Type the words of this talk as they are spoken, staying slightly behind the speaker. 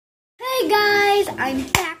I'm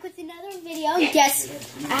back with another video. Guess,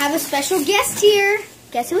 I have a special guest here.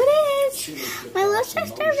 Guess who it is? My little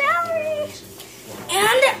sister, Valerie.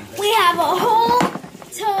 And we have a whole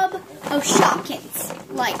tub of Shopkins.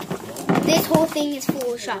 Like, this whole thing is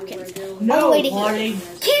full of Shopkins. No, all the way to Marty. here.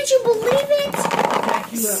 Can't you believe it?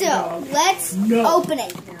 So, let's open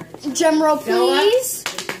it. Drum roll, please.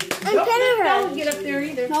 I'm better. Don't get up there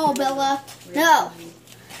either. No, Bella. No.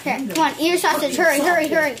 Here, come on, eat your sausage. Hurry, hurry,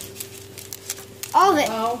 hurry. All of it.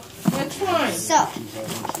 Oh, that's fine. So,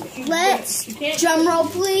 let's, drum roll,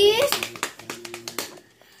 please.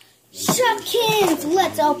 Shopkins,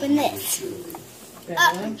 let's open this.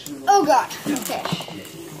 Oh, God. Okay.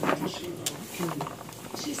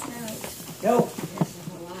 No.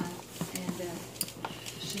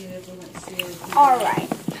 All right.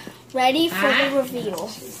 Ready for the reveal.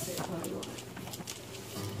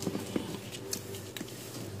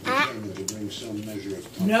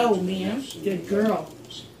 No, ma'am. Good girl.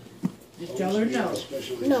 Just tell her no.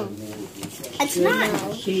 No. It's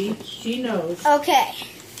not. She knows. Okay.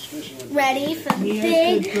 Ready for the Mia's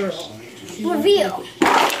big good girl. reveal. Baby,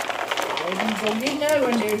 go get another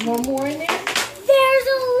one. There's one more in there. There's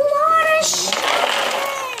a lot of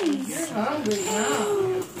Shopkins. You're hungry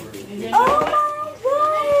now. Oh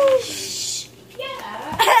my gosh.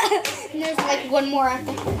 Yeah. And there's like one more at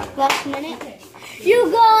the last minute.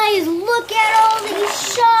 You guys, look at all these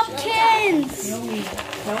Shopkins.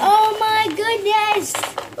 Oh my goodness.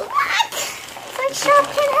 What? It's like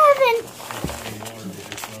Shopkin heaven.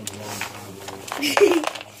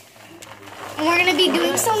 And we're going to be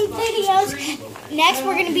doing some videos. Next,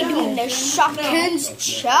 we're going to be doing the Shopkins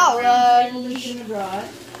challenge.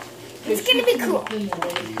 It's going to be cool.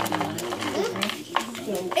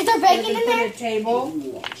 Is there bacon in there? Table?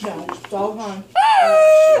 No, it's all gone.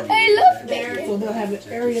 I love There, bacon. so they'll have an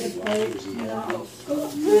area to play. You know.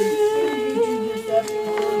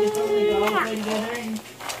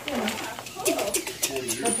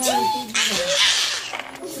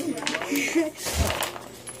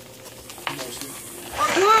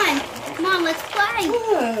 Come on, let's play.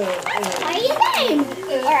 What are your name?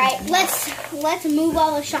 All right, let's move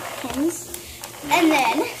all the Shopkins, and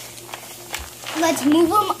then let's move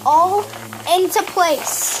them all into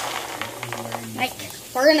place. Like,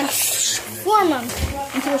 we're gonna form them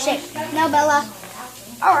into a shape. Now, Bella.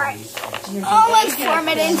 All right. Oh, let's form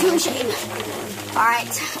it into a shape. All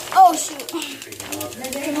right. Oh shoot.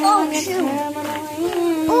 Oh shoot.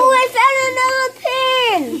 Oh, I found another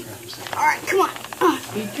pin. All right, come on.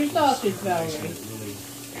 Eat your sausage, Valerie.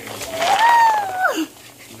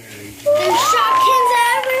 There's Shopkins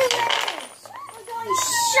everywhere. We're going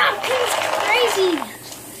Shopkins crazy.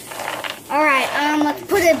 All right, let's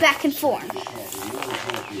put it back in form.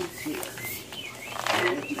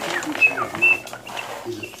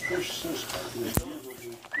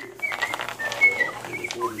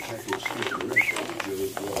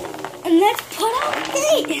 And let's put out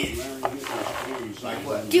feet.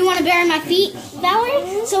 Do you want to bury my feet,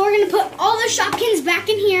 Valerie? So we're going to put all the Shopkins back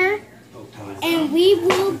in here. And we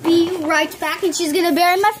will be right back. And she's going to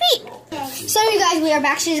bury my feet. So you guys, we are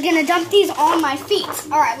back. She's going to dump these on my feet.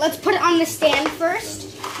 Alright, let's put it on the stand first.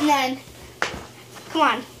 And then, come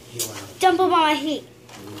on. Dump them on my feet.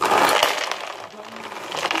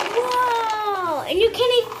 Whoa. And you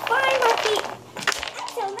can't even find my feet.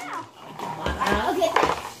 Until now. Okay.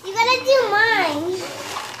 You got to do mine.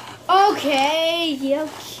 Okay,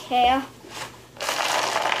 okay.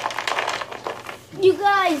 You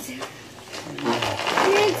guys,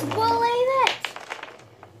 can't believe it.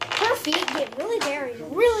 Her feet get really buried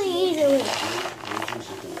really easily.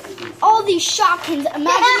 All these Shopkins,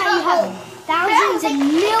 imagine how you have thousands and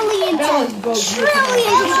millions and trillions of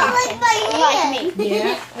Shopkins like me.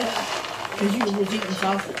 Yeah, because you were eating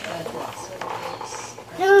sausage.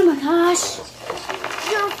 Oh my gosh,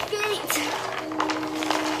 your feet.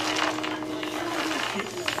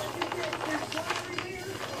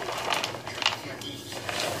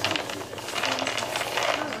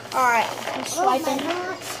 Alright, I'm swiping.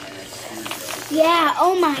 Yeah,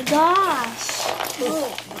 oh my gosh.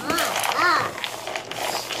 Oh my gosh.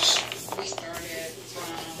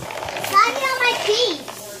 Slide on my feet.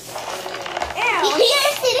 Ew.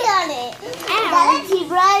 You're sitting on it. Is that a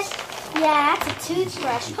toothbrush? Yeah, that's a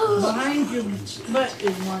toothbrush. Behind your butt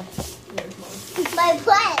is one. There's one. My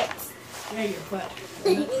butt. There, your butt.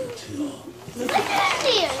 Look at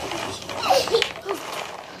here.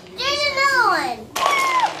 There's another one.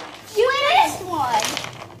 You missed one.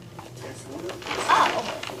 Oh.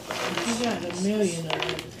 You got a million of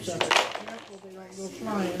them. So careful they don't go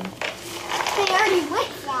flying. They already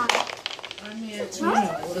went flying. I mean, you know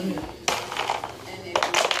what I mean.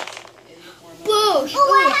 Boom.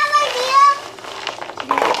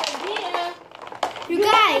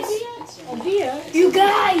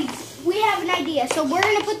 So we're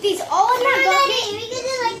gonna put these all in that bucket. We can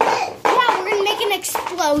do like this. Yeah, we're gonna make an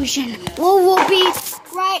explosion. We'll be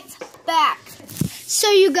right back.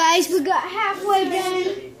 So you guys, we got halfway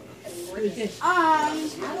done.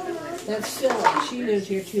 That's Phyllis. She lives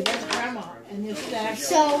here too. That's Grandma. And this is Ashley.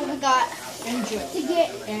 So we got And Joe. to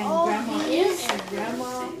get And all Grandma these. and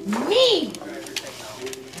Grandma me.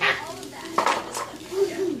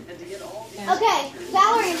 Okay,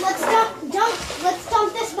 Valerie, let's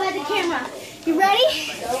dump this by the camera. You ready?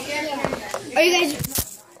 Are you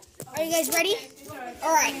guys ready?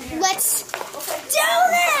 All right, let's do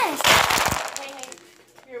this.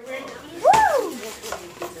 Woo!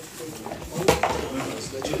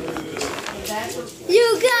 You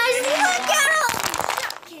guys, look at all the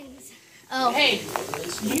Shopkins. Oh. Hey,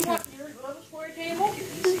 do you want your little square table?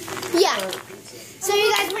 Yeah. So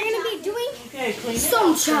you guys, we're gonna be doing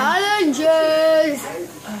some Some challenges,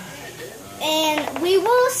 and we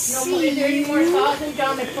will Is there any see. more sausage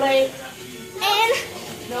on the plate? And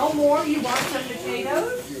No more? You want some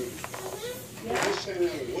potatoes?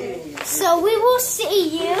 so we will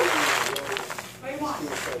see you.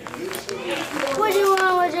 What do you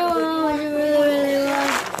want? What do you want? What do you really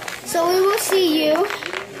want? So we will see you.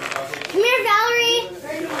 Come here, Valerie.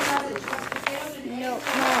 No,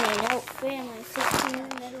 mommy, no, family, 16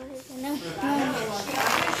 no, no.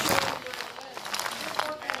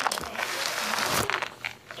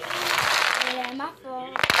 Yeah, my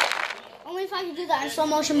fault. Only if I could do that in slow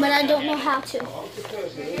motion, but I don't know how to.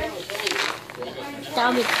 That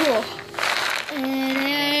would be cool.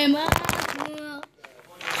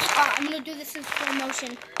 I'm gonna do this in slow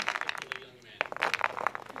motion.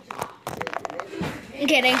 I'm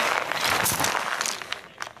kidding.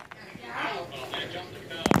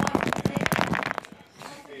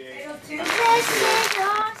 This is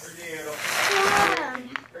awesome.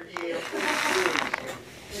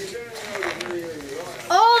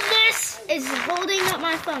 All this is holding up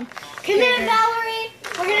my phone. Come here, Valerie.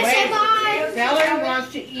 We're gonna say bye. Valerie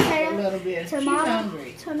wants to eat a little bit. She's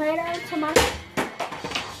hungry. Tomato.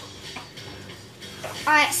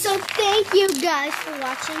 Alright, so thank you guys for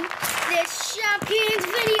watching this Shopkins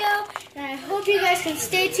video. And I hope you guys can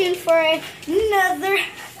stay tuned for another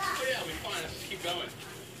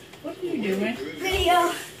What are you doing?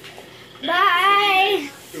 video. Bye.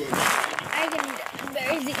 I can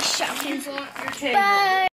bury these Shopkins. Your table. Bye.